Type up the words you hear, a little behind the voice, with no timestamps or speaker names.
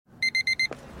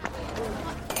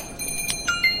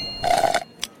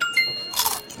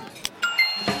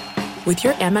With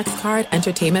your Amex card,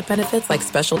 entertainment benefits like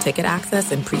special ticket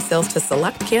access and pre-sales to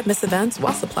select can't-miss events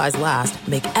while supplies last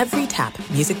make every tap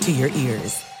music to your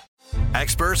ears.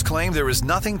 Experts claim there is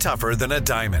nothing tougher than a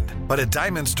diamond. But at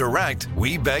Diamonds Direct,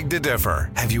 we beg to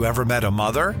differ. Have you ever met a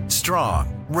mother?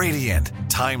 Strong, radiant,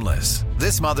 timeless.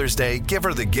 This Mother's Day, give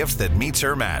her the gift that meets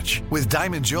her match. With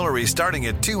diamond jewelry starting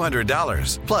at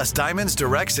 $200. Plus, Diamonds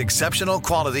Direct's exceptional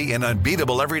quality and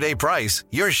unbeatable everyday price,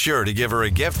 you're sure to give her a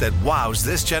gift that wows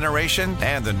this generation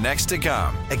and the next to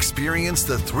come. Experience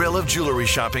the thrill of jewelry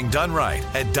shopping done right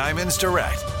at Diamonds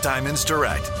Direct. Diamonds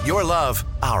Direct. Your love,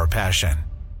 our passion.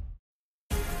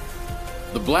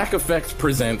 The Black Effect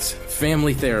presents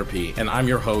Family Therapy, and I'm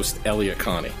your host, Elliot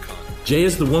Connie. Jay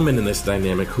is the woman in this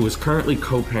dynamic who is currently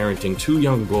co-parenting 2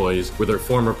 young boys with her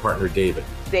former partner, David.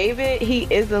 David, he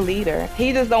is a leader.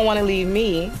 He just don't want to leave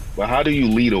me. But how do you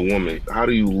lead a woman? How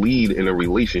do you lead in a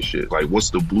relationship? Like, what's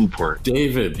the blueprint?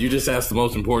 David, you just asked the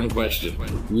most important question.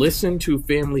 Listen to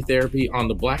Family Therapy on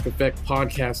the Black Effect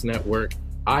Podcast Network,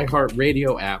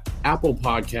 iHeartRadio app, Apple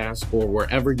Podcasts, or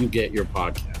wherever you get your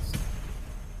podcasts.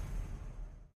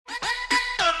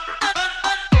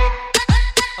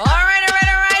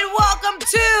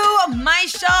 To my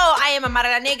show. I am Amara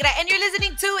La Negra, and you're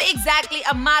listening to Exactly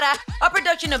Amara, a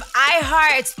production of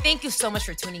iHeart. Thank you so much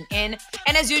for tuning in.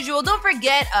 And as usual, don't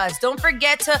forget us. Don't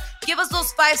forget to give us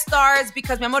those 5 stars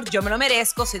because, mi amor, yo me lo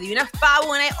merezco. Soy divina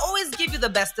Favo, and I always give you the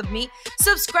best of me.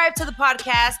 Subscribe to the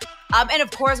podcast. And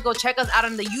of course, go check us out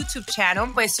on the YouTube channel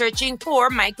by searching for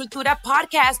My Cultura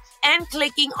Podcast and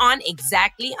clicking on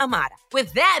Exactly Amara.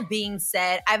 With that being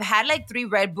said, I've had like 3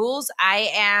 Red Bulls.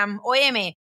 I am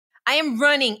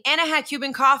running, and I had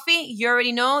Cuban coffee. You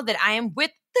already know that I am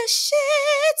with the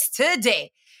shits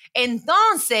today.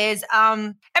 Entonces,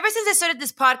 ever since I started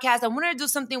this podcast, I wanted to do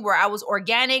something where I was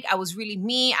organic. I was really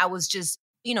me. I was just,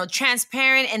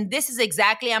 transparent. And this is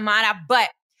Exactly Amara. But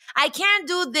I can't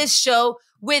do this show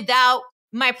without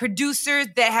my producers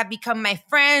that have become my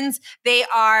friends. They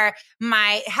are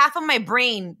half of my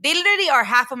brain. They literally are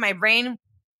half of my brain.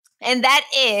 And that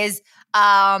is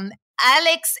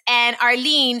Alex and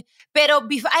Arlene. Pero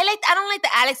I don't like the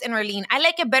Alex and Arlene. I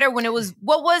like it better when it was,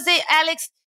 what was it, Alex?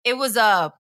 It was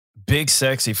Big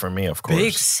Sexy for me, of course.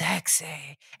 Big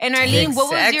Sexy. And Arlene, what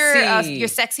was your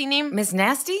sexy name? Miss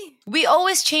Nasty? We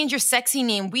always change your sexy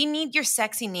name. We need your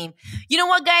sexy name. You know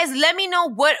what, guys? Let me know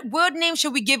what name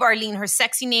should we give Arlene, her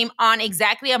sexy name, on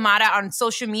Exactly Amara, on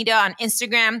social media, on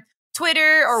Instagram,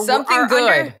 Twitter, or something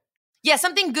good. Yeah,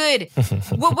 something good.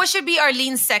 What should be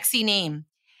Arlene's sexy name?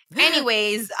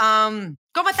 Anyways,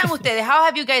 ¿cómo están ustedes? How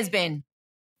have you guys been?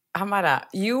 Amara,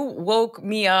 you woke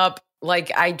me up like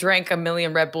I drank a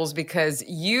million Red Bulls because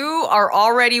you are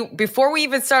already, before we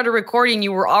even started recording,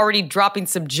 you were already dropping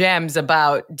some gems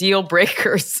about deal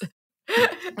breakers.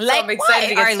 Like I'm excited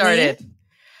to get started.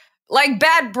 Like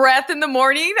bad breath in the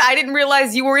morning. I didn't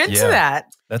realize you were into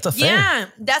that. That's a thing. Yeah,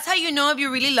 that's how you know if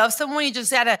you really love someone. You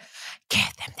just gotta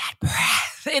give them that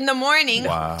breath in the morning.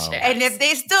 Wow. And if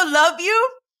they still love you,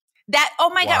 that, oh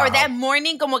my God, or that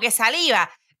morning como que saliva,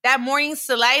 that morning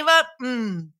saliva,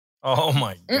 Oh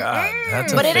my God.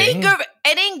 That's but a it thing? ain't good.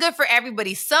 It ain't good for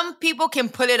everybody. Some people can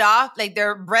pull it off. Like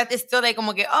their breath is still like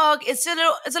como que, it's a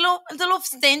little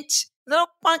stench, a little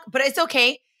funk, but it's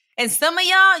okay. And some of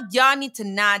y'all need to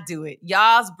not do it.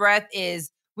 Y'all's breath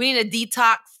we need a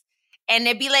detox. And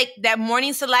it'd be like that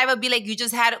morning saliva be like you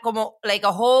just had como like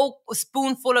a whole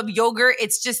spoonful of yogurt.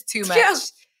 It's just too much. Yeah.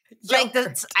 Like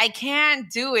I can't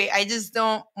do it. I just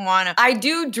don't want to. I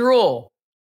do drool.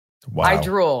 Wow. I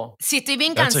drool. Si estoy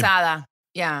bien cansada.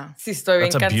 Yeah. Si estoy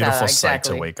bien That's a cansada. beautiful sight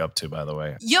Exactly. to wake up to, by the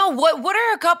way. Yo, what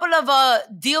are a couple of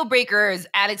deal breakers,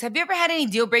 Alex? Have you ever had any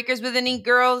deal breakers with any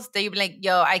girls that you'd be like,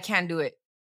 yo, I can't do it?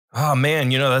 Oh man,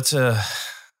 that's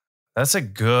a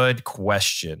good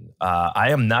question.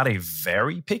 I am not a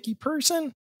very picky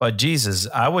person, but Jesus,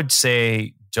 I would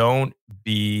say don't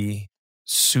be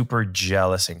super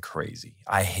jealous and crazy.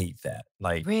 I hate that.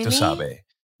 Like, really? tú sabes.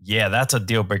 Yeah, that's a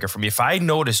deal breaker for me. If I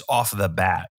notice off the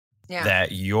bat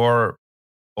that you're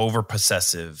over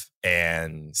possessive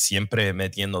and siempre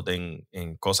metiéndote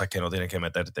en cosas que no tienes que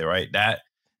meterte, right?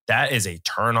 That is a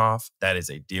turnoff. That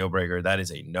is a deal breaker. That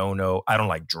is a no-no. I don't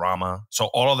like drama. So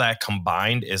all of that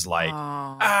combined is like,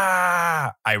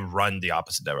 I run the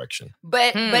opposite direction.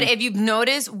 But if you've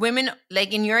noticed, women,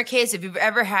 like in your case, if you've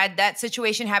ever had that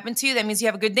situation happen to you, that means you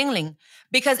have a good dingling.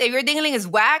 Because if your dingling is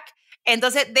whack,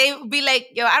 entonces they be like,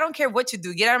 yo, I don't care what you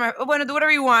do. Get out of my, bueno, do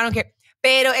whatever you want. I don't care.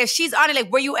 Pero if she's on it, like,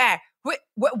 where you at?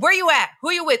 Where you at? Who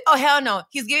you with? Oh, hell no.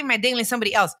 He's giving my dingling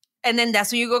somebody else. And then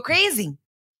that's when you go crazy.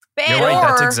 You're right.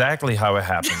 That's exactly how it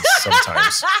happens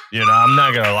sometimes. I'm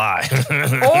not going to lie.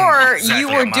 Or you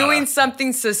were doing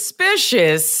something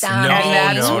suspicious. And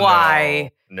that's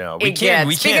why. No, we can't.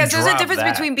 Because there's a difference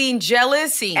between being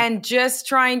jealous and just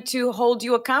trying to hold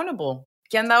you accountable.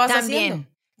 ¿Qué andabas haciendo?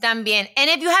 También. And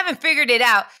if you haven't figured it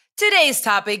out, today's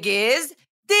topic is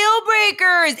deal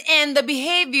breakers and the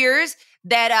behaviors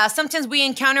that sometimes we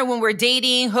encounter when we're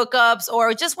dating, hookups,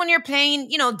 or just when you're playing,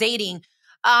 dating.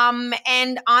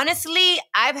 And honestly,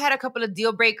 I've had a couple of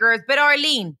deal breakers. But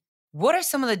Arlene, what are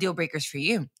some of the deal breakers for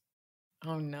you?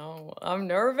 Oh no, I'm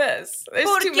nervous. There's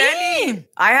too many.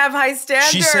 I have high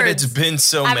standards. She said it's been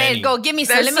so many. Go, give me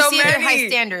some. Let me see your high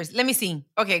standards. Let me see.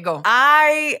 Okay, go.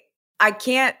 I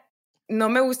can't. No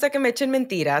me gusta que me echen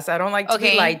mentiras. I don't like to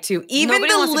be lied to.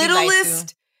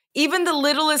 Even the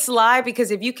littlest lie,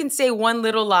 because if you can say one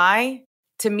little lie,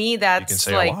 to me, that's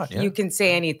you can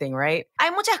say anything, right? Hay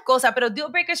muchas cosas, pero deal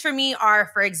breakers for me are,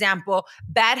 for example,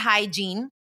 bad hygiene.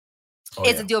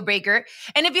 It's a deal breaker.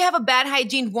 And if you have a bad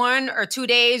hygiene 1 or 2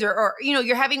 days or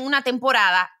you're having una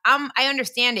temporada, I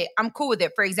understand it. I'm cool with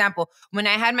it. For example, when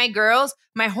I had my girls,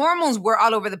 my hormones were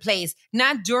all over the place.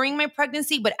 Not during my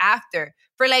pregnancy, but after.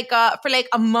 For like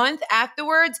a month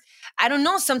afterwards, I don't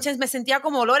know. Sometimes me sentía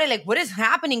como olores, like what is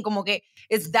happening? Como que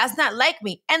that's not like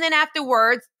me. And then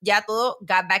afterwards, ya todo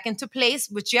got back into place,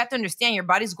 which you have to understand. Your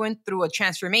body's going through a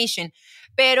transformation.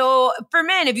 Pero for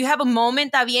men, if you have a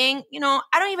moment, está bien.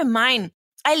 I don't even mind.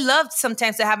 I love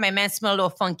sometimes to have my man smell a little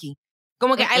funky.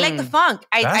 Como que I like the funk.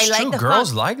 I like the Girls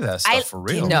funk. like that stuff for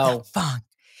real. No funk.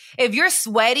 If you're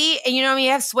sweaty and you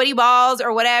have sweaty balls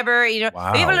or whatever,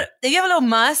 wow. if you have a little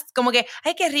must, como que,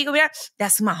 ay, qué rico, mira,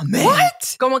 that's my man.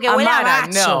 What? Como que huele a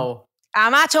macho. No.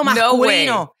 A macho masculino.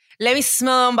 No. Let me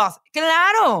smell them balls.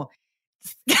 Claro.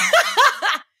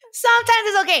 Sometimes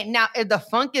it's okay. Now, if the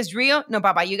funk is real, no,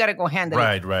 Papa, you got to go handle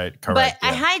it. Right. Correct.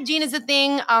 But hygiene is a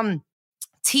thing.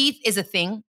 Teeth is a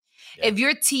thing. Yeah. If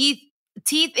your teeth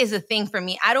is a thing for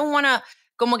me. I don't want to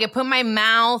como que put my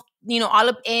mouth, all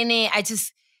up in it.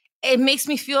 It makes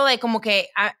me feel like como que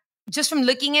just from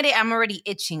looking at it, I'm already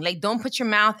itching. Like, don't put your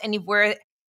mouth anywhere.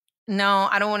 No,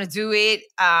 I don't want to do it.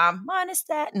 Honest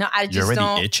that. No, I just You're already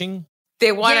don't. itching?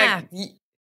 They want to.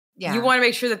 Yeah. You want to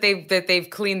make sure that they've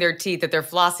cleaned their teeth, that they're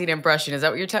flossing and brushing. Is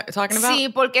that what you're talking about?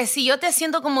 Sí, porque si yo te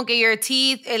siento como que your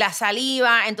teeth, la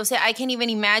saliva, entonces I can't even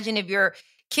imagine if you're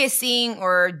kissing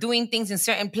or doing things in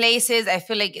certain places. I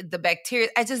feel like the bacteria,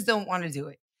 I just don't want to do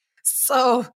it.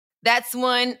 So that's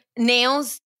one.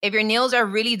 Nails. If your nails are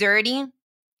really dirty.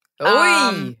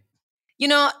 I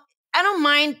don't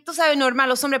mind, tú sabes, normal,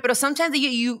 los hombres, pero sometimes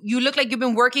you look like you've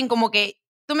been working como que,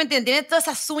 tú me entiendes, tienes todas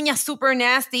esas uñas super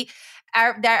nasty.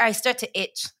 I start to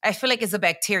itch. I feel like it's a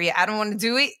bacteria. I don't want to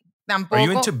do it. Tampoco. Are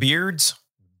you into beards?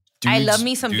 I love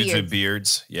me some beards. Dudes with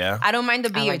beards, yeah. I don't mind the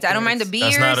beards. I don't mind the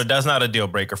beards. That's not a deal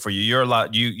breaker for you. You're a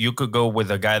lot. You could go with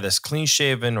a guy that's clean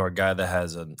shaven or a guy that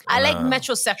has a. I like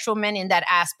metrosexual men in that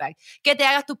aspect. Que te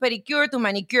hagas tu pedicure, tu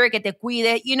manicure, que te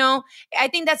cuide. I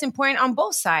think that's important on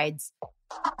both sides.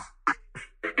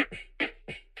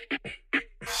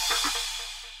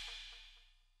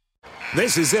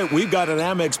 This is it. We've got an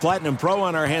Amex Platinum Pro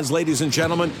on our hands, ladies and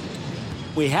gentlemen.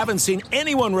 We haven't seen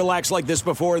anyone relax like this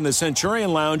before in the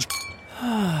Centurion Lounge.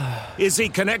 Is he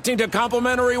connecting to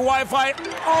complimentary Wi-Fi?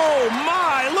 Oh,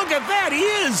 my! Look at that! He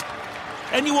is!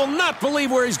 And you will not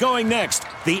believe where he's going next.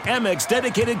 The Amex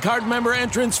dedicated card member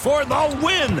entrance for the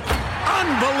win!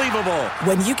 Unbelievable!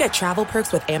 When you get travel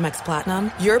perks with Amex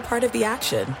Platinum, you're part of the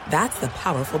action. That's the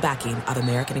powerful backing of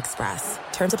American Express.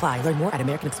 Terms apply. Learn more at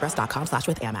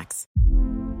americanexpress.com/withAmex.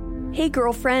 Hey,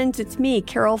 girlfriends, it's me,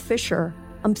 Carol Fisher.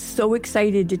 I'm so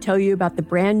excited to tell you about the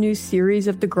brand new series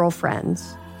of The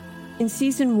Girlfriends. In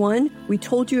season 1, we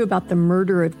told you about the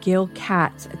murder of Gail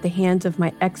Katz at the hands of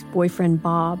my ex-boyfriend,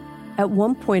 Bob. At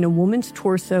one point, a woman's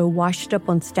torso washed up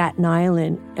on Staten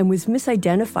Island and was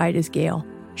misidentified as Gail.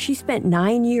 She spent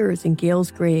 9 years in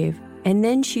Gail's grave, and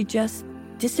then she just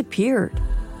disappeared.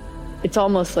 It's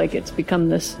almost like it's become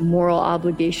this moral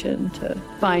obligation to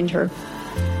find her.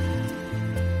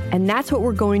 And that's what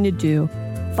we're going to do.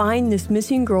 Find this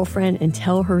missing girlfriend and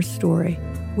tell her story.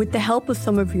 With the help of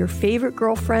some of your favorite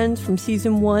girlfriends from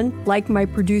season 1, like my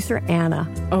producer, Anna.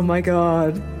 Oh my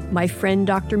God. My friend,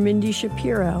 Dr. Mindy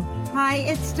Shapiro. Hi,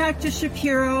 it's Dr.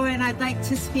 Shapiro, and I'd like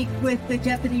to speak with the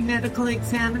deputy medical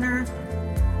examiner.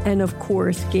 And of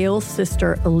course, Gail's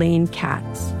sister, Elaine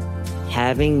Katz.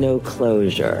 Having no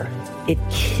closure, it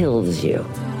kills you.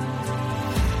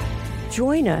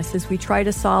 Join us as we try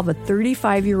to solve a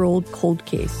 35-year-old cold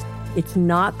case. It's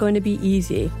not going to be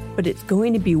easy, but it's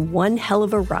going to be one hell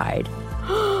of a ride.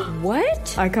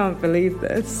 What? I can't believe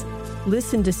this.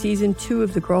 Listen to Season 2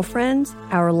 of The Girlfriends,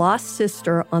 Our Lost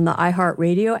Sister on the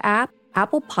iHeartRadio app,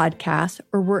 Apple Podcasts,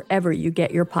 or wherever you get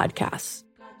your podcasts.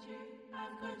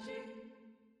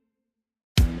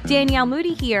 Danielle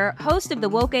Moody here, host of the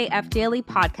Woke AF Daily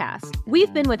podcast.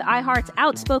 We've been with iHeart's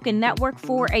Outspoken Network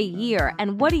for a year,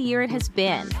 and what a year it has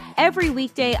been. Every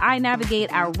weekday, I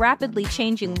navigate our rapidly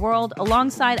changing world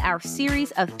alongside our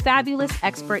series of fabulous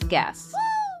expert guests.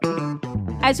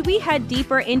 As we head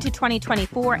deeper into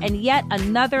 2024 and yet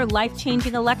another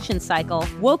life-changing election cycle,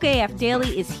 Woke AF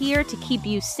Daily is here to keep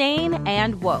you sane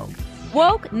and woke.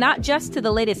 Woke not just to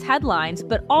the latest headlines,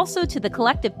 but also to the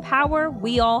collective power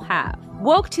we all have.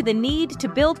 Woke to the need to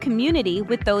build community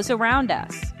with those around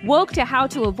us. Woke to how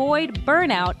to avoid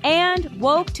burnout, and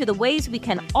woke to the ways we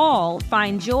can all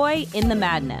find joy in the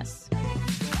madness.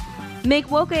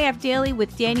 Make Woke AF Daily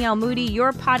with Danielle Moody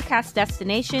your podcast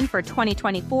destination for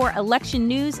 2024 election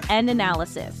news and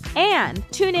analysis. And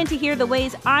tune in to hear the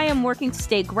ways I am working to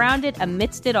stay grounded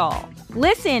amidst it all.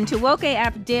 Listen to Woke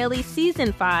AF Daily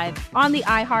Season 5 on the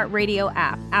iHeartRadio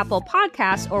app, Apple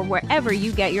Podcasts, or wherever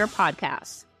you get your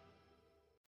podcasts.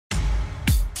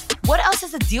 What else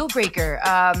is a deal breaker?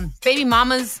 Baby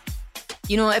mamas.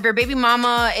 You know, if your baby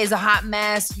mama is a hot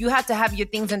mess, you have to have your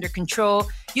things under control.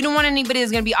 You don't want anybody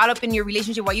that's going to be out up in your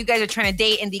relationship while you guys are trying to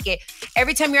date and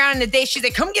every time you're out on a date, she's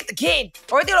like, come get the kid.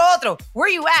 Or the otro. Where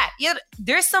you at? Yeah,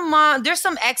 there's some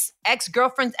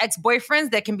ex-girlfriends,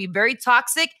 ex-boyfriends that can be very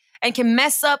toxic and can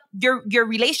mess up your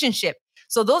relationship.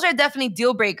 So those are definitely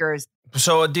deal breakers.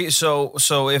 So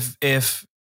if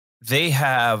they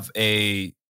have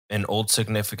an old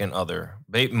significant other,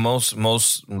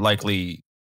 most likely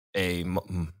a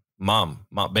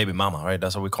baby mama, right?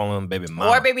 That's what we call them, baby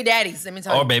mama. Or baby daddies, let me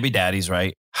tell you. Or baby daddies,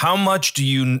 right? How much do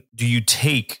you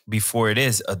take before it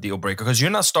is a deal breaker? Because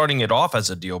you're not starting it off as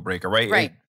a deal breaker, right?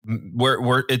 Right.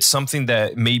 Where it's something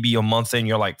that maybe a month in,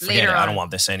 you're like, forget it, I don't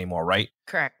want this anymore, right?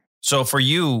 Correct. So for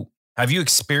you, have you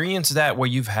experienced that where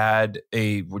you've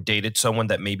dated someone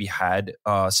that maybe had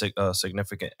a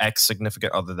significant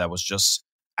other that was just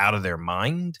out of their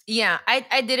mind? Yeah,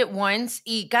 I did it once.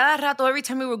 Y cada rato, every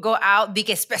time we would go out,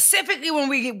 specifically when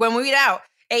we get out,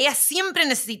 ella siempre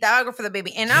necesitaba algo for the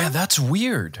baby. And that's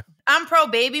weird. I'm pro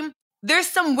baby. There's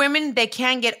some women that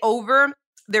can't get over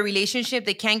their relationship.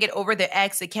 They can't get over their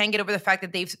ex. They can't get over the fact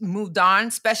that they've moved on,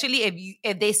 especially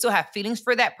if they still have feelings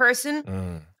for that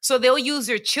person. So they'll use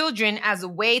their children as a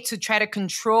way to try to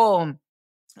control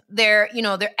their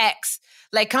ex.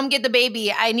 Like, come get the baby.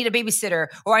 I need a babysitter,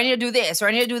 or I need to do this, or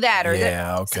I need to do that. Or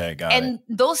okay, got it. And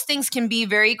those things can be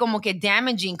very como que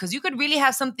damaging because you could really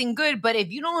have something good, but if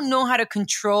you don't know how to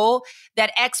control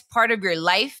that ex part of your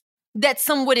life, that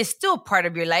somewhat is still part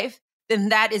of your life, then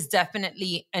that is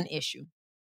definitely an issue.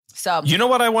 So you know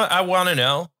what I want to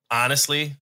know?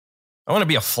 Honestly, I want to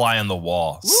be a fly on the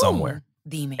wall somewhere.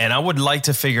 Dime. And I would like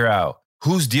to figure out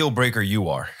whose deal breaker you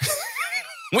are.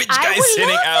 Which guy's sitting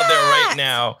out there right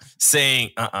now saying,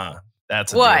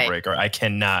 that's a deal breaker. I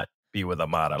cannot be with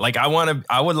Amara. Like, I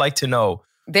would like to know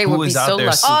they who would is be out so there.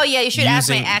 lucky. Oh, yeah, you should ask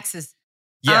my exes.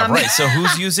 Yeah, right. So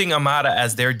who's using Amara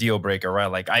as their deal breaker, right?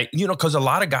 Like, because a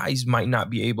lot of guys might not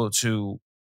be able to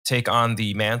take on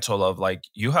the mantle of, like,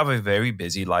 you have a very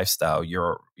busy lifestyle.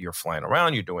 You're flying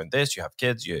around, you're doing this, you have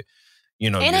kids,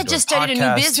 and I just started a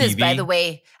new business, by the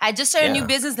way. I just started a new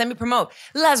business. Let me promote.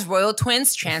 Las Royal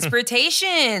Twins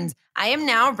Transportations. I am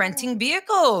now renting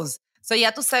vehicles. So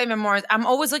ya tú sabes, mi amor, I'm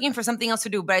always looking for something else to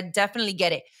do, but I definitely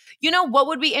get it. You know what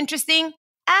would be interesting?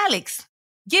 Alex,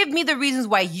 give me the reasons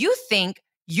why you think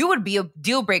you would be a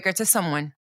deal breaker to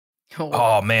someone.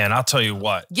 Oh, man, I'll tell you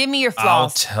what. Give me your flaws. I'll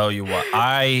tell you what.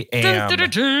 I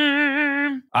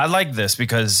like this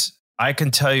because I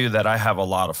can tell you that I have a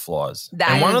lot of flaws.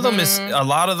 And one of them is a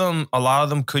lot of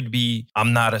them could be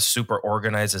I'm not as super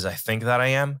organized as I think that I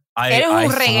am. I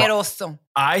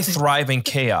thrive in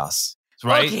chaos,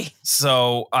 right? Okay.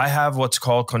 So I have what's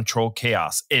called control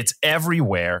chaos. It's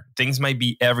everywhere. Things might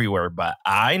be everywhere, but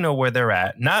I know where they're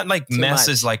at. Not like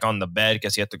messes like on the bed,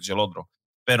 que si esto, que si el otro.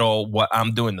 Pero what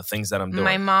I'm doing, the things that I'm doing.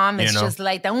 My mom is just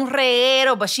like un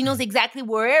reguero, but she knows exactly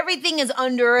where everything is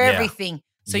under everything.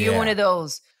 So you're one of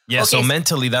those. Yeah, okay, so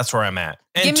mentally, that's where I'm at.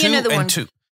 And give me another one.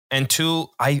 And two,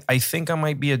 I think I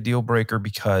might be a deal breaker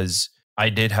because I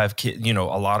did have kids. A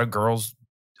lot of girls,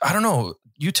 I don't know.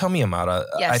 You tell me, Amara.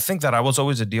 Yes. I think that I was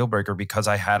always a deal breaker because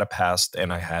I had a past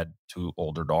and I had 2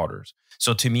 older daughters.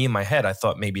 So to me, in my head, I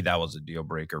thought maybe that was a deal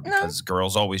breaker because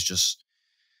girls always just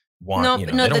want, they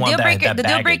don't want the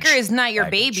deal breaker is not your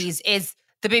babies, it's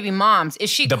the baby moms. Is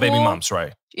she cool? The baby moms,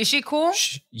 right. Is she cool?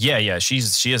 Yeah. She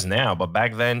is now. But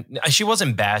back then, she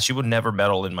wasn't bad. She would never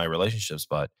meddle in my relationships.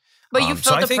 But you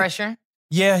felt the pressure.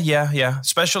 Yeah.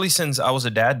 Especially since I was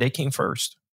a dad, they came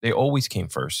first. They always came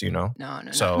first, you know? No.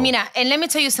 Mira, and let me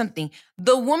tell you something.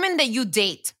 The woman that you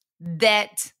date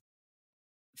that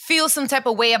feels some type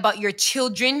of way about your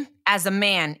children as a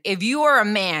man, if you are a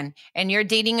man and you're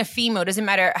dating a female, doesn't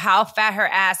matter how fat her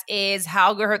ass is,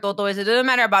 how good her toto is, it doesn't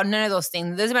matter about none of those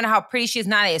things. It doesn't matter how pretty she is,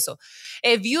 nada de eso.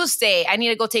 If you say, I need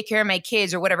to go take care of my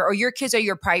kids or whatever, or your kids are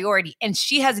your priority, and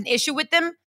she has an issue with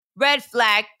them, red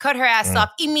flag, cut her ass off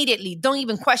immediately. Don't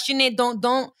even question it.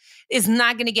 Don't. It's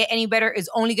not going to get any better. It's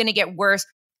only going to get worse.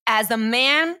 As a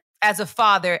man, as a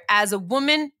father, as a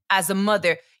woman, as a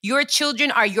mother, your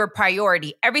children are your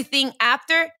priority. Everything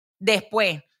after,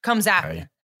 después, comes after. Right.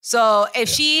 So if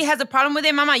she has a problem with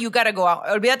it, mama, you got to go out.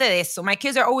 Olvídate de eso. My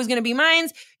kids are always going to be mine.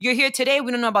 You're here today.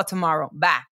 We don't know about tomorrow.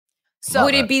 Bye. So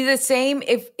would it be the same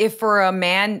if for a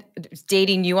man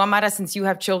dating you, Amara, since you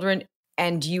have children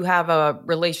and you have a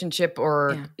relationship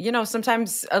or,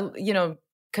 sometimes,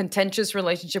 contentious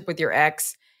relationship with your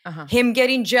ex, him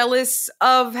getting jealous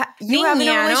of you having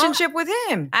a relationship with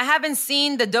him? I haven't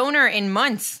seen the donor in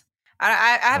months.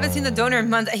 I haven't seen the donor in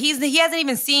months. He hasn't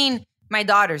even seen my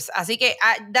daughters. Así que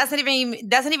that's not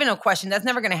even a question. That's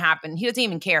never going to happen. He doesn't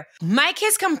even care. My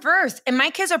kids come first, and my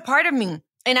kids are part of me.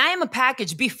 And I am a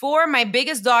package. Before, my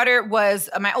oldest daughter was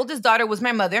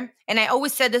my mother. And I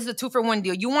always said, this is a 2-for-1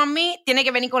 deal. You want me? Tiene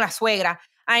que venir con la suegra.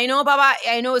 I know, Baba,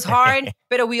 I know it's hard,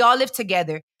 but we all live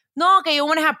together. No, que you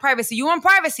want to have privacy. You want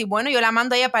privacy? Bueno, yo la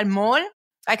mando ella para el mall.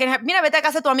 I can have, mira, vete a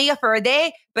casa de tu amiga for a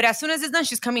day. But as soon as it's done,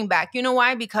 she's coming back. You know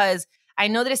why? Because I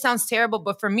know that it sounds terrible,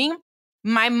 but for me,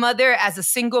 my mother, as a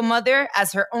single mother,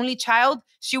 as her only child,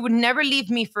 she would never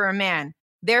leave me for a man.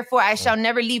 Therefore, I shall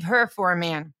never leave her for a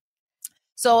man.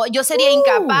 So, yo sería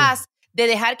incapaz de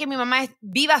dejar que mi mamá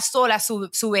viva sola su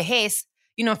vejez,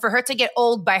 for her to get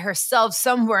old by herself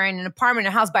somewhere in an apartment,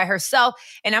 a house by herself.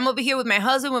 And I'm over here with my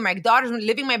husband, with my daughters,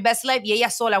 living my best life, y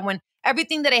ella sola, when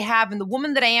everything that I have and the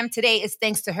woman that I am today is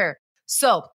thanks to her.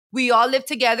 So we all live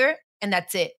together, and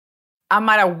that's it.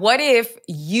 Amara, what if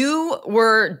you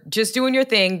were just doing your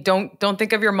thing? Don't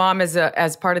think of your mom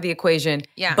as part of the equation.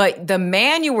 Yeah. But the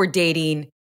man you were dating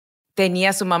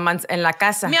tenía su mamá en la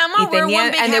casa. Mi amor, we're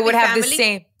one big and they would have family. The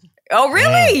same. Oh,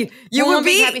 really? You would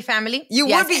be happy family. You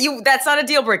would be. That's not a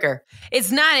deal breaker.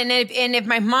 It's not. And if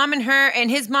my mom and her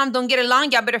and his mom don't get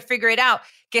along, y'all better figure it out.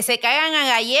 Que se caigan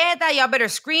a galleta. Y'all better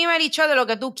scream at each other lo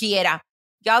que tú quiera.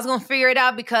 Y'all's gonna figure it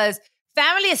out because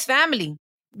family is family.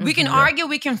 We can argue,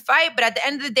 we can fight, but at the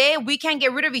end of the day, we can't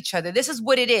get rid of each other. This is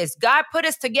what it is. God put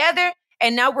us together,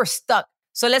 and now we're stuck.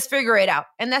 So let's figure it out,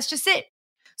 and that's just it.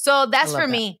 So that's for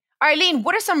me. Arlene,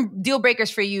 what are some deal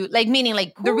breakers for you? Like, meaning,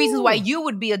 like, the reasons why you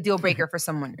would be a deal breaker for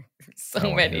someone.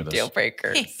 So many deal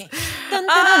breakers.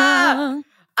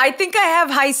 I think I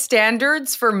have high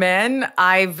standards for men.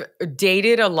 I've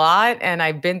dated a lot, and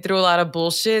I've been through a lot of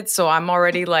bullshit. So I'm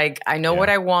already like, I know what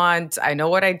I want. I know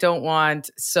what I don't want.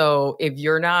 So if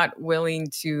you're not willing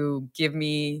to give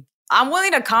me, I'm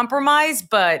willing to compromise,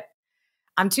 but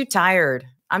I'm too tired.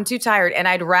 And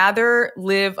I'd rather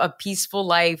live a peaceful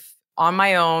life on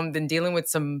my own than dealing with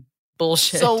some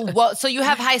bullshit. So you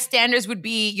have high standards would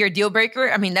be your deal breaker?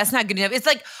 I mean, that's not good enough. It's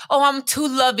like, oh, I'm too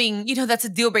loving. That's a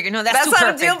deal breaker. No, that's too not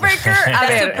perfect. A deal breaker?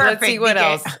 That's too perfect. Let's see what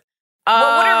else. What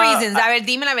are reasons? A ver,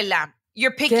 dime la verdad.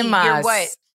 You're picky. You're what?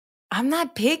 I'm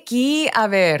not picky. A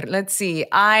ver, let's see.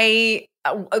 I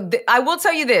will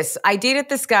tell you this. I dated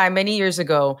this guy many years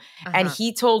ago, and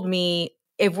he told me,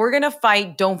 if we're going to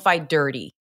fight, don't fight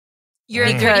dirty. You're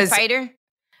a dirty fighter?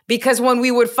 Because when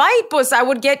we would fight, pues I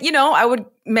would get, I would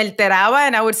me alteraba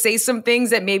and I would say some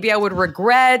things that maybe I would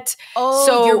regret. Oh,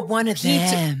 so you're one of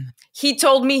them. He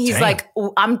told me, he's like,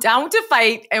 I'm down to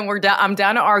fight and I'm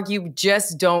down to argue.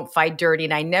 Just don't fight dirty.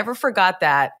 And I never forgot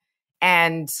that.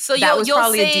 And so that was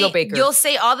probably a deal breaker. You'll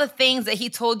say all the things that he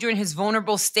told you in his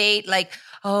vulnerable state, like,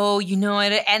 oh, you know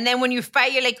it. And then when you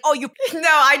fight, you're like, oh, you. No,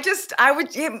 I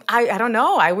don't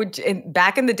know. I would,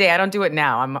 back in the day, I don't do it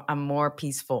now. I'm more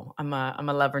peaceful. I'm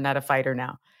a lover, not a fighter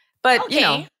now. But,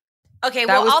 Okay,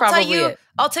 well,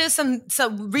 I'll tell you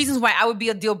some reasons why I would be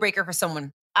a deal breaker for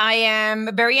someone. I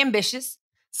am very ambitious.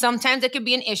 Sometimes it could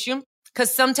be an issue.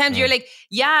 Because sometimes you're like,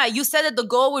 yeah, you said that the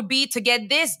goal would be to get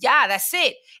this. Yeah, that's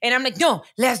it. And I'm like, no,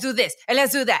 let's do this and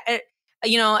let's do that.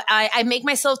 I make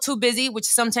myself too busy, which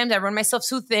sometimes I run myself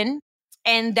too thin.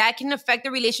 And that can affect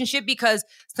the relationship because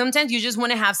sometimes you just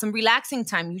want to have some relaxing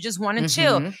time. You just want to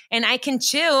chill. And I can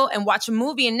chill and watch a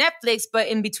movie on Netflix, but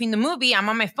in between the movie, I'm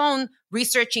on my phone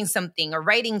researching something or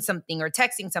writing something or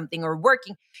texting something or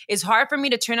working. It's hard for me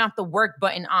to turn off the work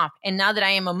button off. And now that I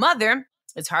am a mother,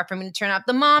 it's hard for me to turn off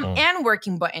the mom and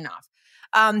working button off.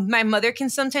 My mother can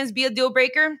sometimes be a deal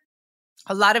breaker.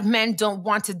 A lot of men don't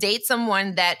want to date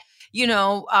someone that,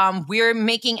 we're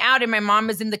making out and my mom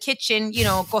is in the kitchen,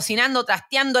 cocinando,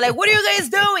 trasteando, like, what are you guys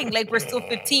doing? Like, we're still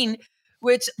 15,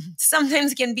 which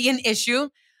sometimes can be an issue.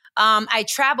 I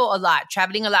travel a lot.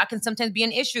 Traveling a lot can sometimes be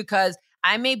an issue because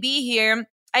I may be here.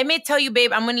 I may tell you,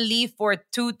 babe, I'm going to leave for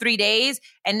 2-3 days.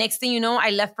 And next thing you know,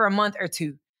 I left for a month or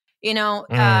 2.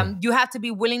 You have to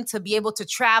be willing to be able to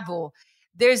travel.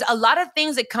 There's a lot of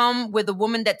things that come with a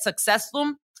woman that's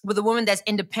successful, with a woman that's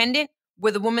independent,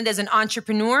 with a woman that's an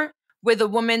entrepreneur, with a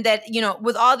woman that,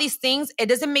 with all these things, it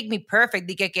doesn't make me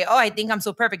perfect. I think I'm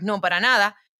so perfect. No, para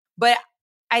nada. But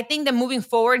I think that moving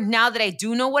forward, now that I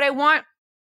do know what I want,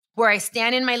 where I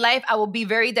stand in my life, I will be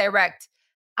very direct.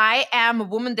 I am a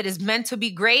woman that is meant to be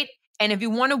great. And if you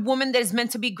want a woman that is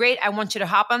meant to be great, I want you to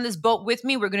hop on this boat with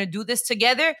me. We're going to do this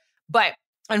together. But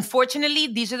unfortunately,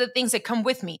 these are the things that come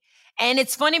with me. And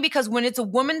it's funny because when it's a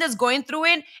woman that's going through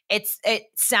it, it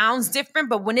sounds different.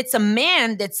 But when it's a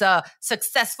man that's a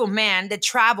successful man that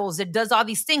travels, that does all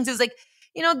these things, it's like,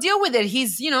 deal with it.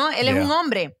 He's, él es un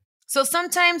hombre. So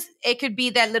sometimes it could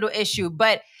be that little issue.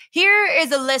 But here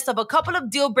is a list of a couple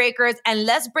of deal breakers, and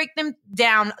let's break them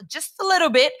down just a little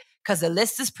bit because the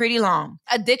list is pretty long.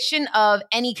 Addiction of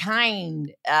any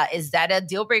kind. Is that a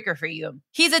deal breaker for you?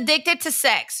 He's addicted to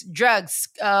sex, drugs,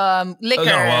 liquor. No,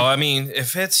 well, I mean,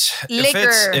 if it's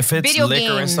video liquor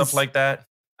games. And stuff like that,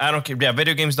 I don't care. Yeah,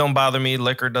 video games don't bother me.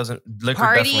 Liquor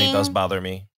definitely does bother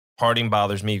me. Partying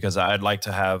bothers me because I'd like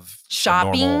to have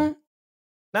shopping.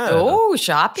 No.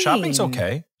 Shopping. Shopping's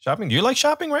okay. Shopping. Do you like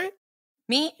shopping, right?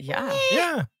 Me? Yeah.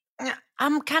 Yeah.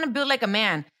 I'm kind of built like a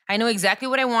man. I know exactly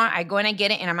what I want. I go and I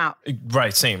get it and I'm out.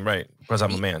 Right. Same. Right. Because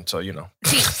I'm a man. So,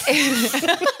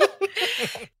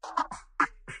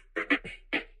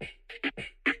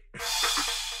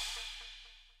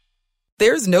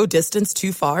 There's no distance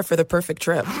too far for the perfect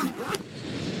trip.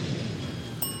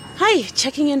 Hi,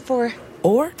 checking in for...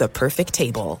 Or the perfect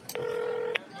table.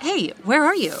 Hey, where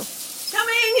are you?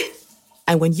 Coming!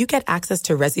 And when you get access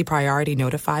to Resi Priority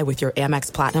Notify with your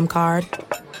Amex Platinum card...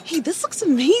 Hey, this looks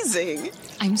amazing.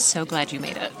 I'm so glad you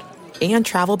made it. And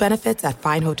travel benefits at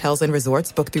fine hotels and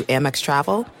resorts booked through Amex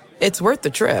Travel, it's worth the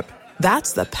trip.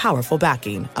 That's the powerful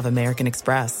backing of American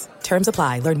Express. Terms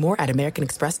apply. Learn more at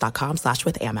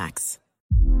americanexpress.com/withAmex.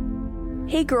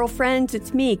 Hey, girlfriends,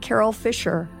 it's me, Carol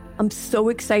Fisher. I'm so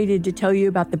excited to tell you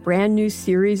about the brand new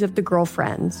series of The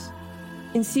Girlfriends.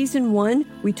 In season 1,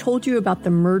 we told you about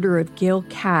the murder of Gail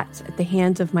Katz at the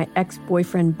hands of my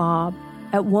ex-boyfriend, Bob.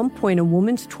 At one point, a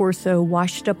woman's torso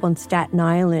washed up on Staten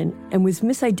Island and was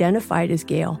misidentified as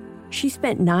Gail. She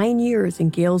spent 9 years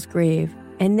in Gail's grave,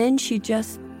 and then she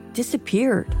just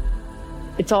disappeared.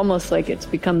 It's almost like it's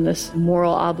become this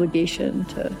moral obligation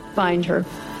to find her.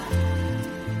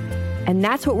 And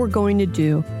that's what we're going to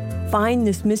do. Find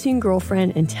this missing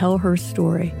girlfriend and tell her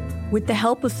story. With the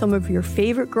help of some of your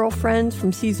favorite girlfriends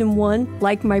from season 1,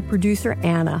 like my producer,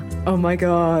 Anna. Oh my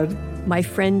God. My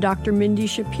friend, Dr. Mindy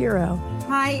Shapiro.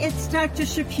 Hi, it's Dr.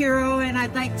 Shapiro, and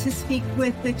I'd like to speak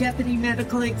with the deputy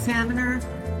medical examiner.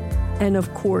 And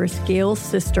of course, Gail's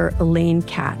sister, Elaine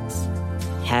Katz.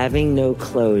 Having no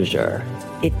closure,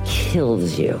 it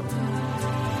kills you.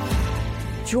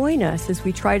 Join us as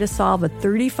we try to solve a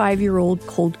 35-year-old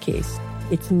cold case.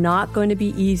 It's not going to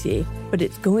be easy, but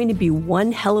it's going to be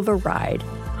one hell of a ride.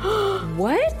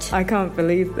 What? I can't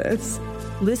believe this.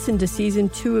 Listen to season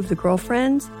 2 of The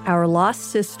Girlfriends, Our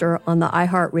Lost Sister on the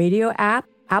iHeartRadio app,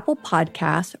 Apple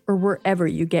Podcasts, or wherever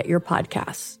you get your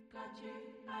podcasts.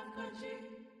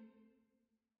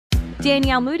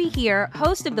 Danielle Moody here,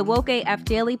 host of the Woke AF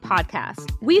Daily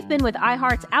podcast. We've been with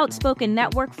iHeart's Outspoken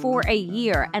Network for a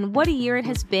year, and what a year it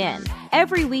has been.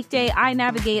 Every weekday, I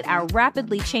navigate our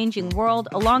rapidly changing world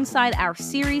alongside our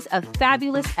series of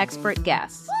fabulous expert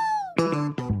guests.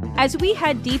 As we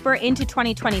head deeper into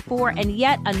 2024 and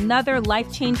yet another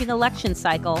life-changing election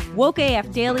cycle, Woke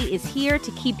AF Daily is here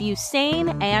to keep you sane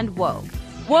and woke.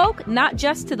 Woke not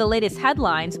just to the latest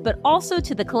headlines, but also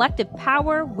to the collective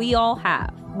power we all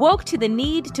have. Woke to the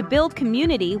need to build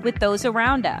community with those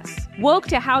around us. Woke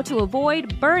to how to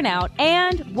avoid burnout,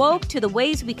 and woke to the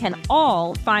ways we can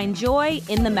all find joy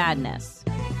in the madness.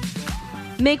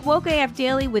 Make Woke AF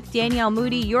Daily with Danielle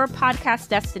Moody your podcast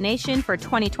destination for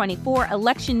 2024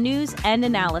 election news and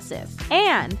analysis.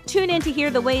 And tune in to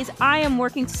hear the ways I am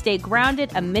working to stay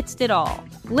grounded amidst it all.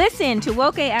 Listen to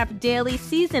Woke AF Daily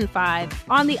Season 5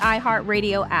 on the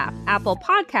iHeartRadio app, Apple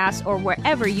Podcasts, or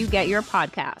wherever you get your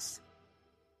podcasts.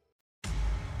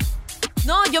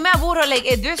 No, yo me aburro. Like,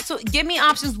 if there's give me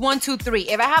options 1, 2, 3.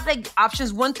 If I have like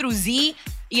options 1 through Z,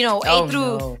 A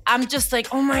through, no. I'm just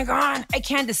like, oh my God, I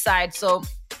can't decide. So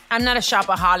I'm not a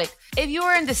shopaholic. If you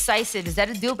are indecisive, is that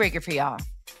a deal breaker for y'all?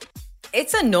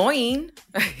 It's annoying.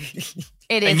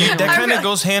 It is. And that kind of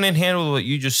goes hand in hand with what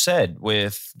you just said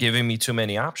with giving me too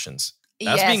many options.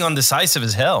 That's being undecisive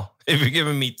as hell. If you're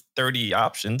giving me 30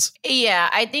 options. Yeah,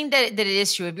 I think that it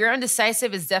is true. If you're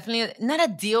undecisive, it's definitely not a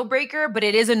deal breaker, but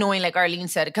it is annoying, like Arlene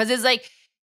said, because it's like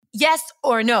yes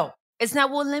or no. It's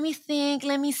not, well, let me think,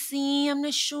 let me see, I'm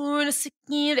not sure.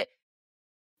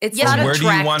 It's not where attractive.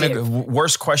 do you want to go?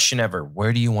 Worst question ever.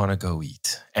 Where do you want to go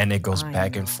eat? And it goes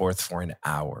back and forth for an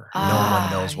hour. No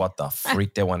one knows what the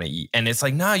freak they want to eat. And it's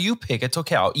like, nah, you pick. It's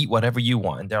okay. I'll eat whatever you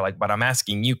want. And they're like, but I'm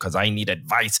asking you because I need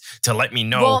advice to let me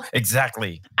know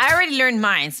exactly. I already learned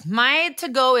mine. My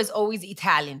to-go is always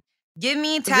Italian. Give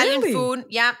me Italian food.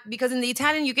 Yeah, because in the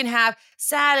Italian, you can have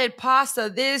salad,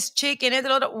 pasta, this, chicken,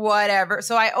 whatever.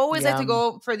 So I always like to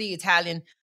go for the Italian.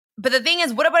 But the thing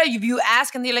is, what about if you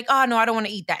ask and they're like, oh, no, I don't want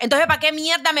to eat that. Entonces, ¿para qué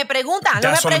mierda me preguntan?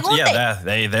 That's what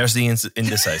there's the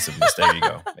indecisiveness. There you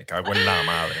go. Me cago en la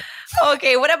madre.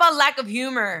 Okay, what about lack of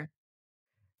humor?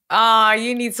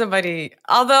 You need somebody.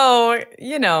 Although,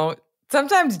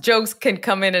 sometimes jokes can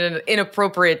come in at an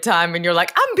inappropriate time and you're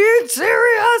like, I'm being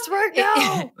serious right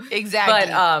now.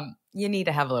 Exactly. But you need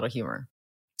to have a little humor.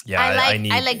 Yeah,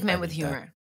 I like men with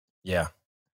humor. Yeah.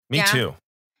 Me too.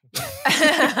 No,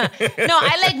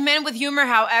 I like men with humor.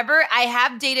 However, I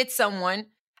have dated someone.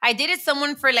 I dated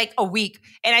someone for like a week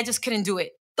and I just couldn't do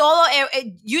it.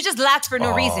 You just laughed for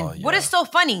no reason. Yeah. What is so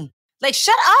funny? Like,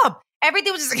 shut up.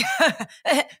 Everything was just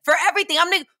for everything. I'm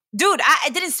like, dude, I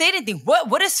didn't say anything.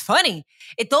 What is funny?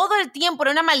 Todo el tiempo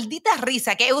era una maldita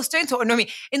risa que it was starting to annoy me.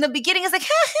 In the beginning, it's like,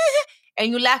 and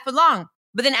you laugh along.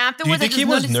 But then afterwards, do you think he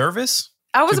was nervous?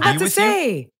 I was about to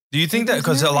say. Do you think that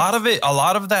because a lot of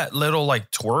that little like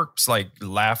twerps, like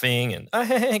laughing and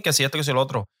que si esto, que si lo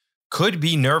otro, could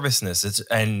be nervousness.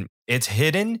 It's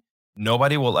hidden.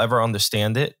 Nobody will ever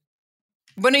understand it.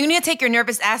 But no, you need to take your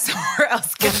nervous ass somewhere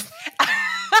else.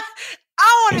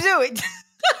 I want to do it.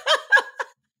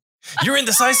 You're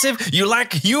indecisive. You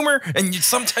lack humor, and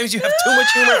sometimes you have too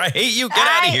much humor. I hate you. Get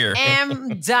out of here. I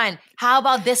am done. How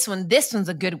about this one? This one's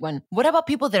a good one. What about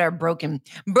people that are broken?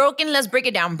 Broken, let's break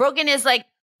it down. Broken is like,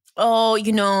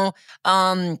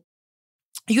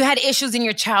 you had issues in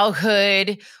your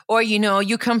childhood, or,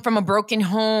 you come from a broken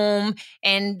home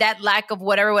and that lack of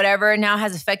whatever now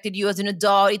has affected you as an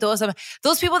adult.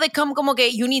 Those people that come como que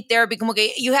you need therapy, como que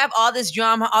you have all this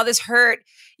drama, all this hurt,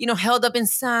 held up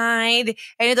inside.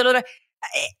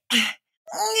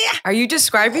 Are you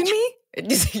describing me?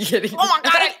 Oh my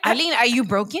God. Arlene, are you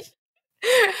broken?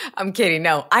 I'm kidding.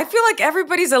 No, I feel like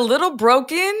everybody's a little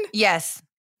broken. Yes.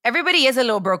 Everybody is a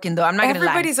little broken, though. I'm not going to lie.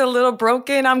 Everybody's a little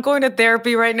broken. I'm going to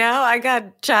therapy right now. I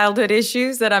got childhood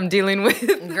issues that I'm dealing with.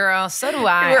 Girl, so do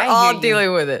I. We're all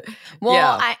dealing with it. Well,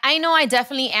 yeah. I know I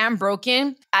definitely am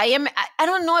broken. I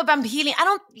don't know if I'm healing.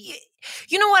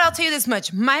 You know what? I'll tell you this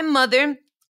much. My mother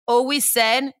always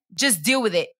said, just deal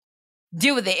with it.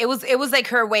 Deal with it. It was like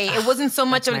her way. It wasn't so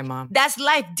much of my mom. That's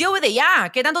life. Deal with it. Yeah.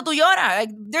 Que tanto tú lloras? Like,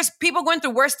 there's people going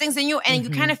through worse things than you, and you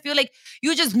kind of feel like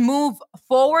you just move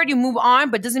forward, you move on,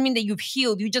 but doesn't mean that you've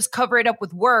healed. You just cover it up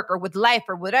with work or with life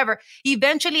or whatever.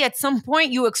 Eventually, at some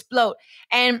point, you explode.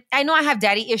 And I know I have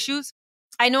daddy issues.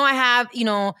 I know I have,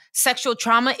 sexual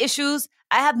trauma issues.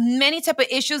 I have many type of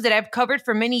issues that I've covered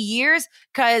for many years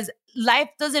because life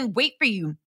doesn't wait for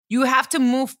you. You have to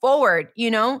move forward,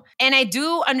 And I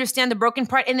do understand the broken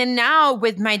part. And then now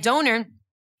with my donor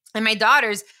and my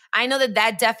daughters, I know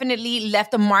that definitely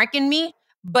left a mark in me.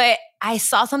 But I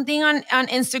saw something on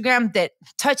Instagram that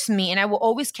touched me, and I will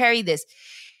always carry this.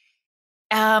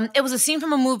 It was a scene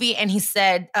from a movie, and he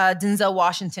said, Denzel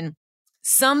Washington,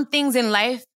 some things in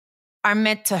life are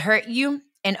meant to hurt you,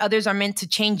 and others are meant to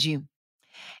change you.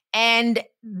 And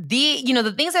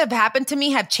the things that have happened to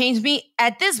me have changed me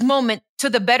at this moment to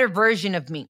the better version of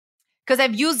me, because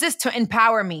I've used this to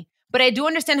empower me. But I do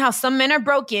understand how some men are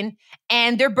broken,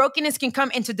 and their brokenness can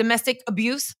come into domestic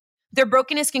abuse. Their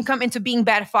brokenness can come into being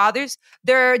bad fathers.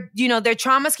 Their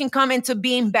traumas can come into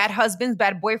being bad husbands,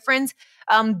 bad boyfriends,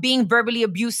 being verbally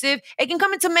abusive. It can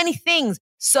come into many things.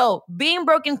 So being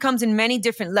broken comes in many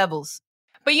different levels.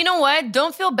 But you know what?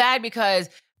 Don't feel bad, because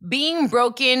being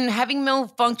broken, having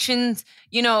malfunctions,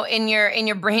 in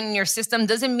your brain, in your system,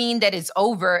 doesn't mean that it's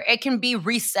over. It can be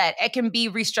reset. It can be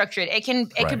restructured. It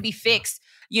can be fixed.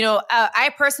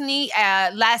 I personally,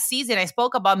 last season, I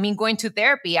spoke about me going to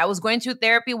therapy. I was going to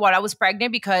therapy while I was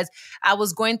pregnant because I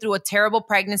was going through a terrible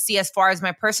pregnancy as far as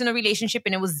my personal relationship,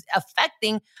 and it was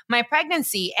affecting my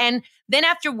pregnancy. And then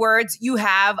afterwards, you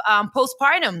have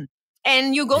postpartum.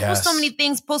 And you go through so many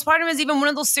things. Postpartum is even one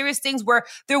of those serious things where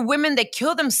there are women that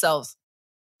kill themselves.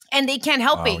 and they can't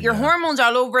help it. Your hormones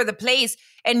are all over the place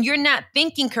and you're not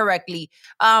thinking correctly.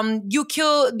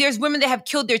 There's women that have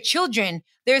killed their children.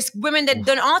 There's women that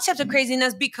done all types of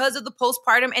craziness because of the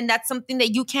postpartum, and that's something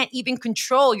that you can't even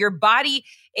control. Your body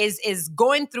is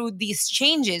going through these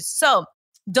changes. So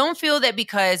don't feel that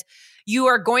because you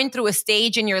are going through a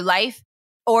stage in your life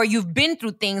or you've been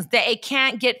through things that it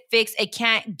can't get fixed, it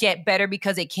can't get better,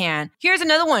 because it can. Here's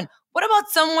another one. What about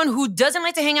someone who doesn't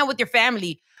like to hang out with your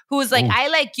family, who is like, I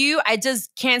like you, I just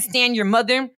can't stand your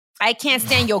mother, I can't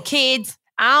stand your kids,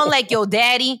 I don't like your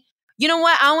daddy. You know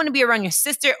what? I don't want to be around your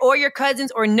sister or your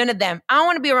cousins or none of them. I don't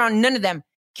want to be around none of them.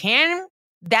 Can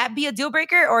that be a deal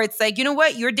breaker? Or it's like, you know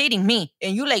what? You're dating me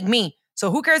and you like me. So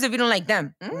who cares if you don't like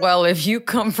them? Well, if you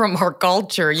come from our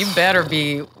culture, you better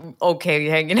be okay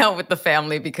hanging out with the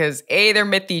family because A, they're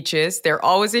metiches. They're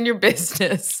always in your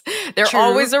business. They're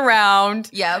always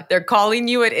around. Yep. They're calling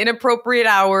you at inappropriate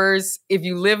hours. If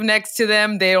you live next to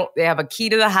them, they have a key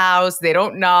to the house. They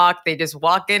don't knock. They just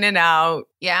walk in and out.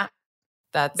 Yeah.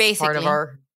 That's basically part of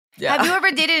our... Yeah. Have you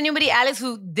ever dated anybody, Alex,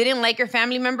 who didn't like your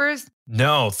family members?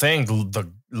 No, thank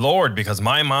the Lord, because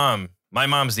my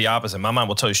mom's the opposite. My mom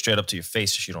will tell you straight up to your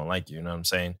face if she don't like you. You know what I'm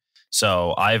saying?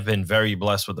 So I've been very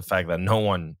blessed with the fact that no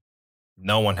one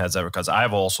has ever, because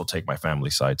I've also taken my family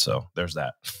side. So there's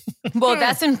that. Well,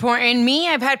 that's important. Me,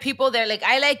 I've had people that are like,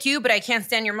 I like you, but I can't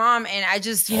stand your mom. And I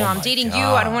just, I'm dating you.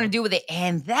 I don't want to deal with it.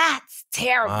 And that's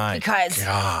terrible because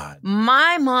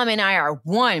my mom and I are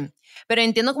one. Pero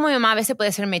entiendo como mi mamá a veces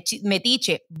puede ser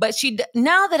metiche. But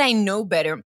now that I know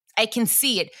better, I can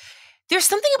see it. There's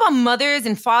something about mothers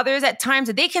and fathers at times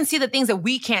that they can see the things that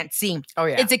we can't see. Oh,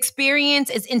 yeah. It's experience,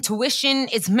 it's intuition,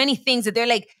 it's many things that they're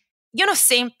like, yo no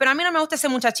sé, pero a mí no me gusta ese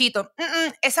muchachito.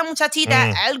 Esa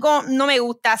muchachita, algo no me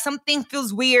gusta. Something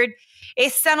feels weird.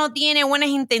 Esa no tiene buenas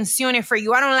intenciones for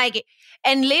you. I don't like it.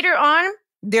 And later on,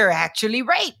 they're actually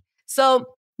right. So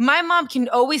my mom can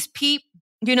always peep,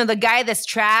 the guy that's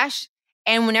trash.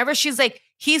 And whenever she's like,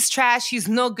 he's trash, he's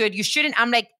no good, you shouldn't,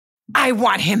 I'm like, I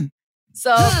want him.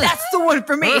 So that's the one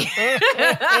for me.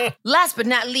 Last but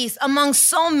not least, among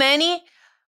so many,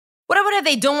 what about if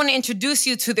they don't want to introduce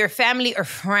you to their family or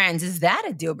friends? Is that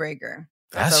a deal breaker?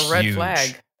 That's a red huge.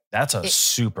 flag. That's a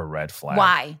super red flag.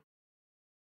 Why?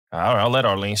 I'll let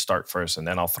Arlene start first and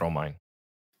then I'll throw mine.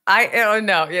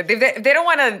 No. Yeah, they don't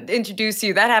want to introduce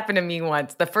you. That happened to me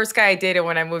once. The first guy I dated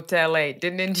when I moved to LA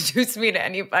didn't introduce me to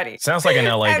anybody. Sounds like an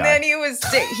LA guy. And then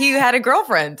he had a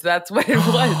girlfriend. That's what it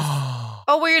was.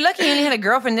 Oh, well, you're lucky you only had a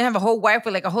girlfriend and didn't have a whole wife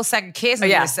with like a whole sack of kids on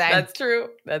your side. That's true.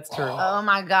 Oh,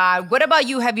 my God. What about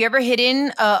you? Have you ever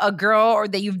hidden a girl or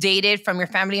that you've dated from your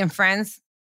family and friends?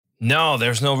 No,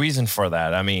 there's no reason for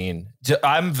that. I mean,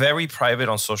 I'm very private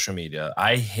on social media.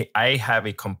 I have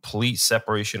a complete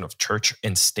separation of church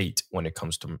and state when it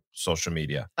comes to social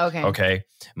media. Okay.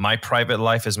 My private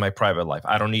life is my private life.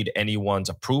 I don't need anyone's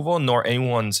approval nor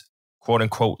anyone's quote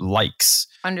unquote likes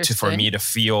for me to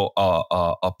feel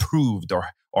approved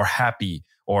or happy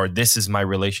or this is my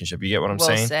relationship. You get what I'm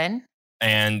saying? Said.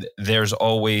 And there's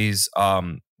always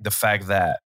the fact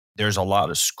that there's a lot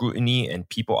of scrutiny and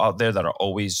people out there that are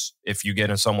always, if you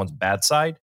get on someone's bad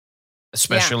side,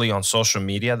 especially on social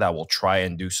media, that will try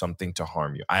and do something to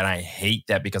harm you. And I hate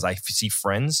that because I see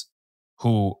friends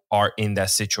who are in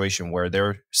that situation where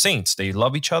they're saints. They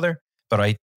love each other,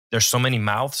 but there's so many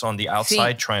mouths on the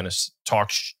outside trying to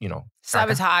talk,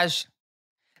 sabotage.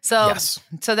 So, yes.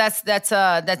 So that's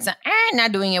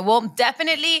not doing it. Well,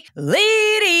 definitely,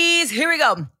 ladies, here we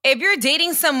go. If you're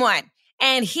dating someone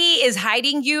and he is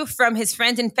hiding you from his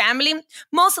friends and family,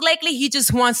 most likely he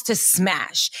just wants to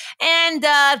smash. And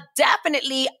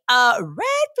definitely a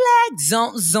red flag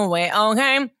zone,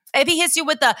 okay? If he hits you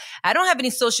with I don't have any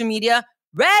social media,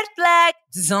 red flag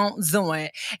zone.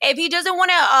 If he doesn't want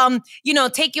to,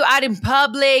 take you out in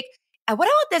public, what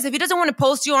about this? If he doesn't want to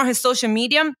post you on his social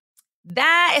media,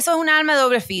 eso es un arma de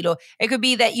doble filo. It could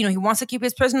be that, he wants to keep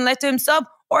his personal life to himself,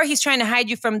 or he's trying to hide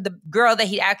you from the girl that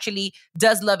he actually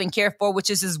does love and care for, which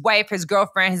is his wife, his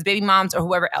girlfriend, his baby moms, or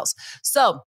whoever else.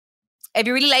 So if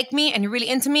you really like me and you're really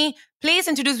into me, please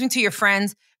introduce me to your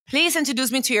friends. Please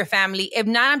introduce me to your family. If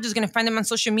not, I'm just going to friend them on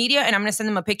social media and I'm going to send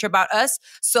them a picture about us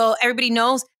so everybody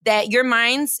knows that you're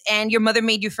mine and your mother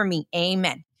made you for me.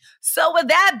 Amen. So with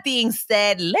that being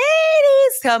said, ladies,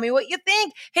 tell me what you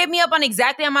think. Hit me up on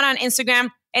Exactly Amara on Instagram.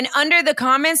 And under the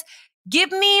comments,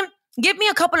 give me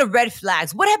a couple of red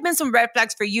flags. What have been some red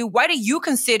flags for you? Why do you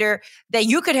consider that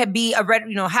you could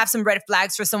have some red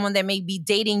flags for someone that may be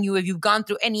dating you if you've gone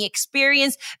through any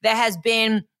experience that has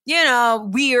been,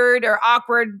 weird or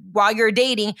awkward while you're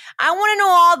dating? I want to know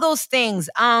all those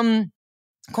things.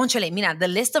 Conchale, mira, the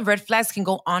list of red flags can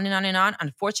go on and on and on.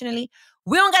 Unfortunately,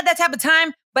 We don't got that type of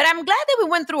time, but I'm glad that we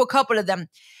went through a couple of them.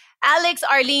 Alex,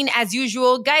 Arlene, as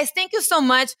usual. Guys, thank you so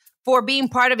much for being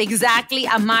part of Exactly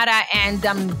Amara and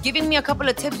giving me a couple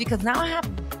of tips, because now I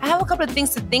have a couple of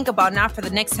things to think about now for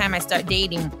the next time I start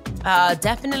dating.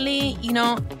 Definitely,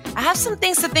 I have some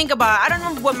things to think about. I don't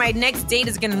know what my next date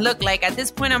is going to look like. At this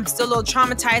point, I'm still a little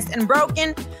traumatized and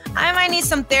broken. I might need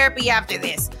some therapy after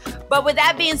this. But with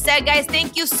that being said, guys,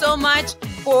 thank you so much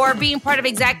for being part of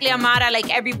Exactly Amara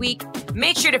like every week.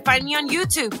 Make sure to find me on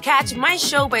YouTube. Catch my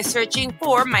show by searching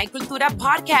for My Cultura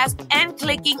Podcast and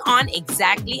clicking on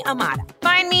Exactly Amara.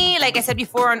 Find me, like I said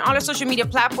before, on all our social media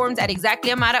platforms at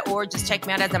Exactly Amara, or just check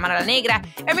me out as Amara La Negra.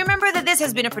 And remember that this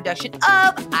has been a production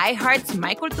of iHeart's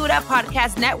My Cultura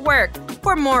Podcast Network.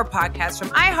 For more podcasts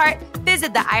from iHeart,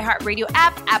 visit the iHeartRadio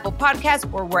app, Apple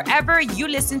Podcasts, or wherever you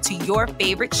listen to your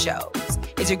favorite shows.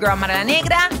 It's your girl, Amara La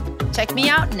Negra. Check me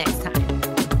out next time.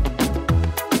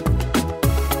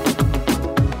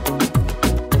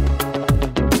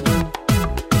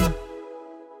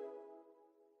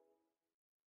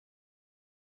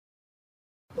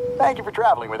 Thank you for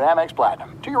traveling with Amex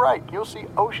Platinum. To your right, you'll see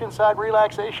oceanside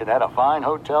relaxation at a fine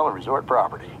hotel and resort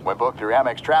property. When booked through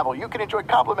Amex Travel, you can enjoy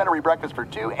complimentary breakfast for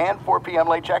 2 and 4 p.m.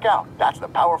 late checkout. That's the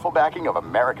powerful backing of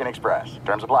American Express.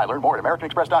 Terms apply. Learn more at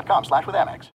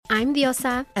americanexpress.com/withAmex. I'm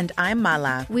Diosa. And I'm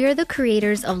Mala. We are the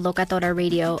creators of Locatora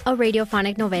Radio, a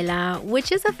radiophonic novela,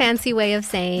 which is a fancy way of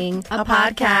saying a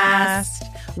podcast.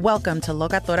 Welcome to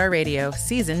Locatora Radio,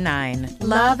 Season 9.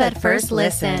 Love at first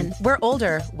listen. We're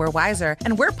older, we're wiser,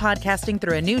 and we're podcasting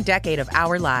through a new decade of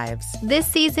our lives. This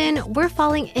season, we're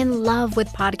falling in love with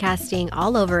podcasting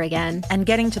all over again. And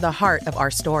getting to the heart of our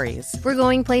stories. We're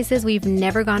going places we've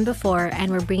never gone before,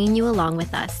 and we're bringing you along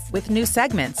with us. With new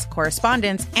segments,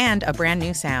 correspondence, and a brand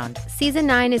new sound. Season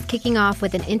 9 is kicking off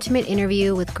with an intimate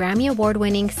interview with Grammy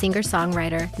Award-winning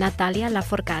singer-songwriter Natalia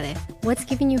Lafourcade. What's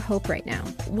giving you hope right now?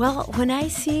 Well, when I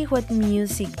see what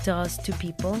music does to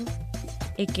people,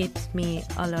 it gives me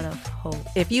a lot of hope.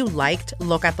 If you liked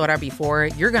Locatora before,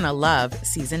 you're going to love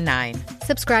Season 9.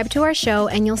 Subscribe to our show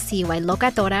and you'll see why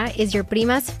Locatora is your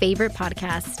prima's favorite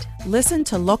podcast. Listen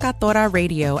to Locatora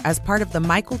Radio as part of the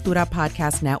My Cultura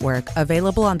Podcast Network,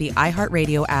 available on the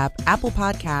iHeartRadio app, Apple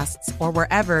Podcasts, or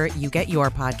wherever you get your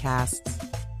podcasts.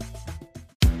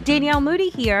 Danielle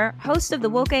Moody here, host of the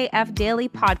Woke AF Daily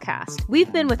podcast.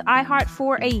 We've been with iHeart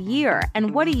for a year,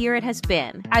 and what a year it has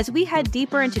been. As we head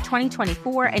deeper into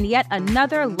 2024 and yet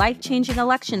another life-changing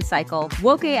election cycle,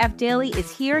 Woke AF Daily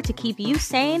is here to keep you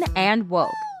sane and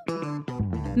woke.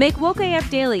 Make Woke AF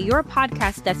Daily your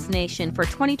podcast destination for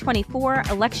 2024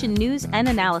 election news and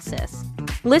analysis.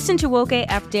 Listen to Woke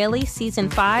AF Daily Season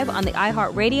 5 on the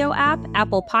iHeartRadio app,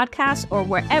 Apple Podcasts, or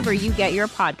wherever you get your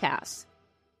podcasts.